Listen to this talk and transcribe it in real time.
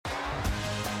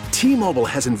T-Mobile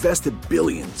has invested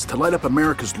billions to light up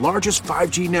America's largest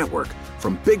 5G network,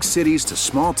 from big cities to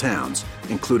small towns,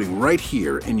 including right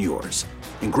here in yours.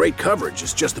 And great coverage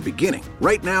is just the beginning.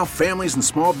 Right now, families and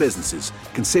small businesses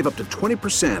can save up to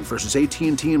 20% versus AT&T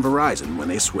and Verizon when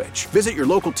they switch. Visit your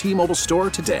local T-Mobile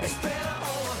store today.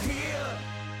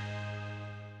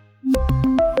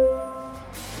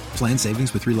 Plan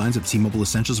savings with 3 lines of T-Mobile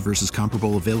Essentials versus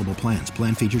comparable available plans.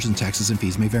 Plan features and taxes and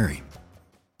fees may vary.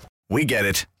 We get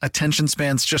it. Attention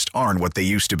spans just aren't what they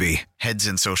used to be. Heads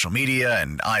in social media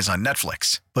and eyes on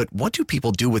Netflix. But what do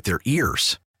people do with their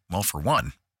ears? Well, for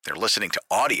one, they're listening to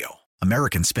audio.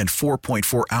 Americans spend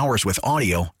 4.4 hours with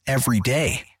audio every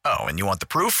day. Oh, and you want the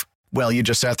proof? Well, you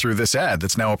just sat through this ad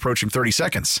that's now approaching 30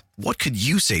 seconds. What could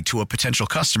you say to a potential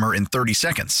customer in 30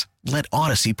 seconds? Let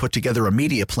Odyssey put together a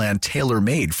media plan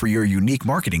tailor-made for your unique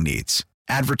marketing needs.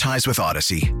 Advertise with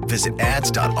Odyssey. Visit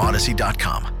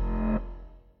ads.odyssey.com.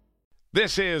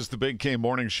 This is the Big K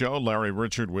Morning Show. Larry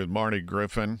Richard with Marty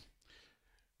Griffin.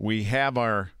 We have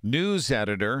our news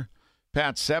editor,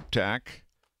 Pat Septak,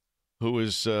 who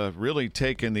has really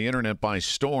taken the internet by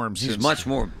storm. He's much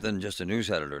more than just a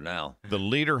news editor now. The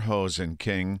Lederhosen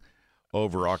King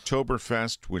over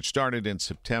Oktoberfest, which started in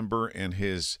September, and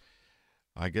his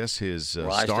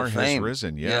star has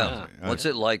risen. Yeah. What's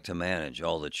it like to manage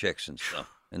all the chicks and stuff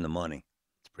and the money?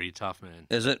 It's pretty tough, man.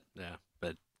 Is it? Yeah,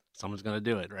 but someone's going to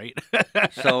do it, right?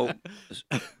 So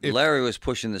Larry was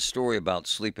pushing the story about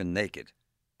sleeping naked.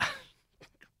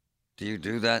 Do you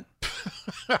do that?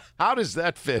 How does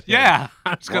that fit? Yeah.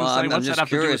 I was going to say, I'm what's that just have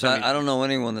curious. to do with I don't know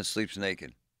anyone that sleeps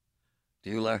naked. Do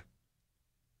you, Larry?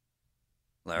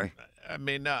 Larry? I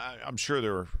mean, I'm sure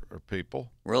there are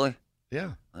people. Really?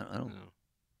 Yeah. I don't know.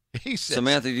 He says,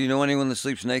 Samantha, do you know anyone that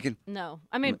sleeps naked? No.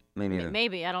 I mean, me neither.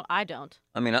 Maybe. I don't.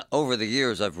 I mean, over the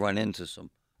years, I've run into some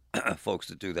folks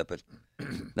that do that, but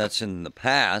that's in the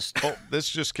past. Oh, this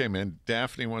just came in.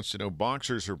 Daphne wants to know,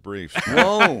 boxers or briefs?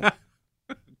 Whoa.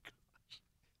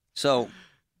 So,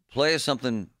 play us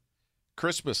something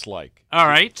Christmas-like. All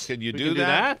right. Can you We do can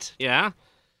that? Yeah.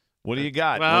 What do you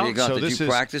got? Well, what do you got? So Did you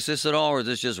practice this at all, or is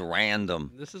this just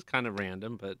random? This is kind of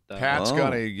random, but... Pat's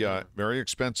got a very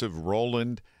expensive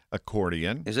Roland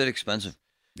accordion. Is it expensive?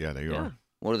 Yeah, they are.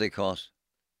 What do they cost?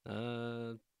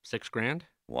 $6,000.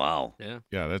 Wow. Yeah.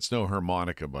 Yeah, that's no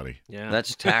harmonica, buddy. Yeah.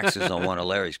 That's taxes on one of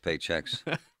Larry's paychecks.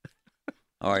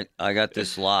 All right, I got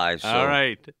this live. So All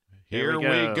right. Here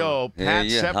we go. Pat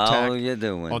how Septak you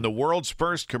doing? on the world's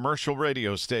first commercial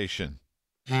radio station.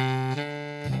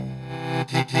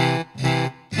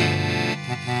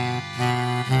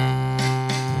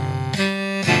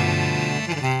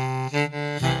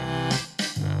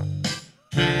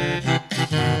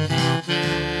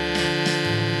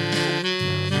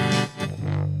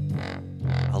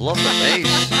 I love the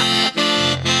bass.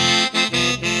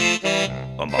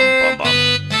 Bum, bum, bum, bum.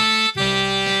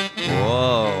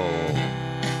 Whoa.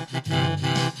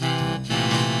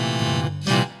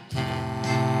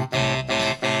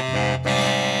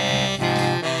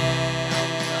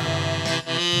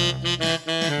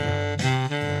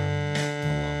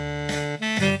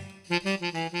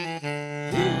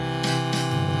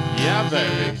 Yeah,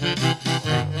 baby.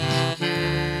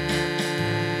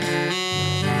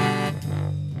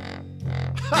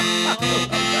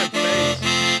 That bass.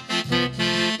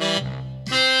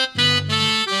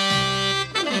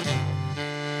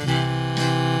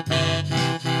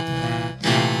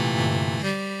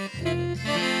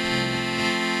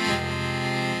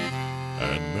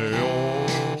 And may all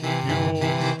your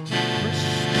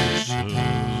Christmases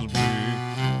be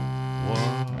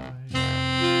white.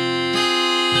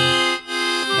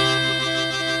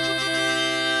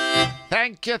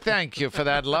 Thank you for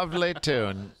that lovely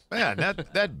tune. Man,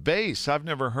 that bass, I've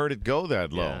never heard it go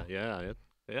that low. Yeah,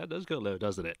 it does go low,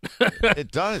 doesn't it?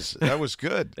 It does. That was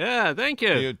good. Yeah, thank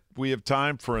you. We have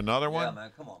time for another one? Yeah,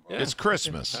 man, come on, bro. It's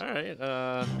Christmas. All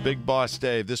right. Big Boss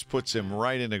Dave, this puts him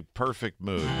right in a perfect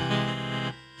mood.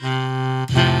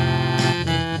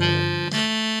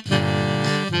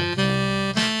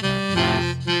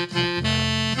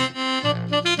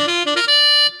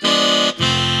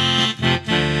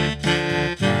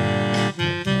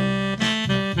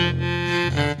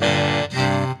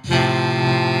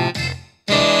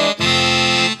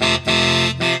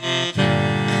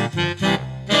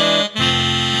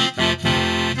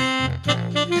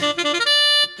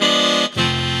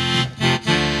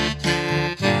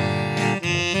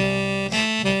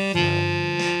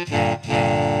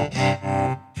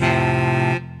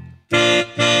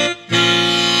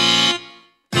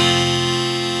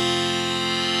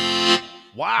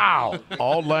 Wow.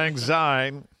 Auld Lang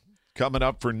Syne. coming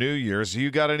up for New Year's.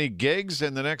 You got any gigs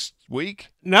in the next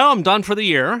week? No, I'm done for the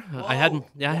year. I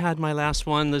had my last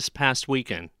one this past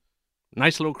weekend.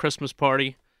 Nice little Christmas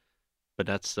party, but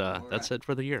that's it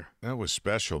for the year. That was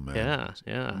special, man.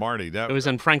 Yeah. Marty, it was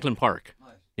in Franklin Park.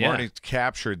 Yeah. Marty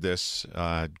captured this.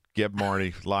 Get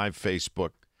Marty live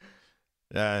Facebook.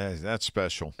 That's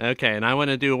special. Okay, and I want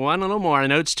to do one little more. I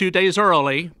know it's 2 days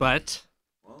early, but.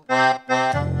 There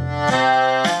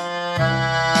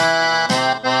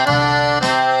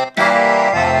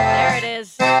it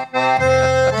is.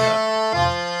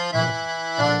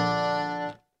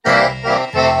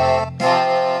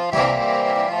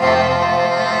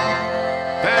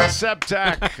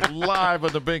 Septak live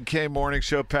on the Big K Morning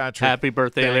Show. Patrick, happy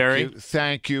birthday, Larry.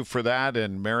 Thank you for that,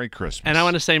 and Merry Christmas. And I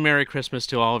want to say Merry Christmas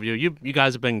to all of you. You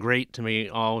guys have been great to me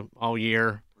all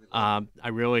year. I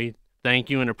really thank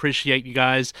you and appreciate you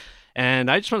guys. And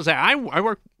I just want to say I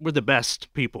work with the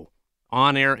best people,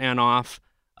 on air and off.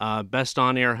 Best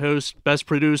on-air hosts, best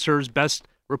producers, best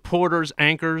reporters,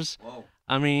 anchors. Whoa.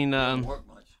 I mean, Work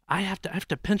much. I have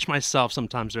to pinch myself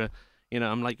sometimes.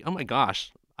 I'm like, oh my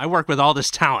gosh. I work with all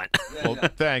this talent. Well,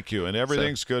 thank you. And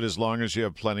everything's good as long as you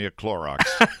have plenty of Clorox.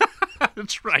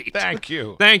 That's right. Thank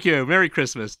you. Thank you. Merry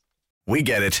Christmas. We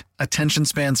get it. Attention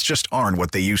spans just aren't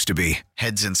what they used to be.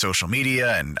 Heads in social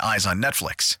media and eyes on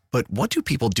Netflix. But what do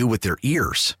people do with their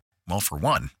ears? Well, for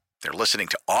one, they're listening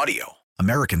to audio.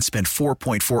 Americans spend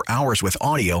 4.4 hours with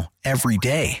audio every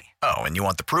day. Oh, and you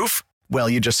want the proof? Well,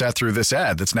 you just sat through this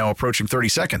ad that's now approaching 30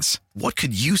 seconds. What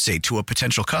could you say to a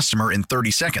potential customer in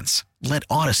 30 seconds? Let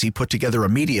Odyssey put together a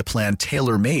media plan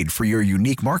tailor-made for your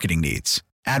unique marketing needs.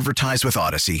 Advertise with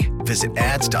Odyssey. Visit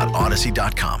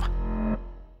ads.odyssey.com.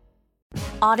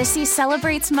 Odyssey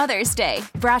celebrates Mother's Day,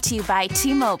 brought to you by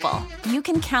T-Mobile. You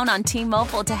can count on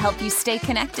T-Mobile to help you stay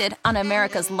connected on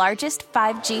America's largest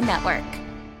 5G network.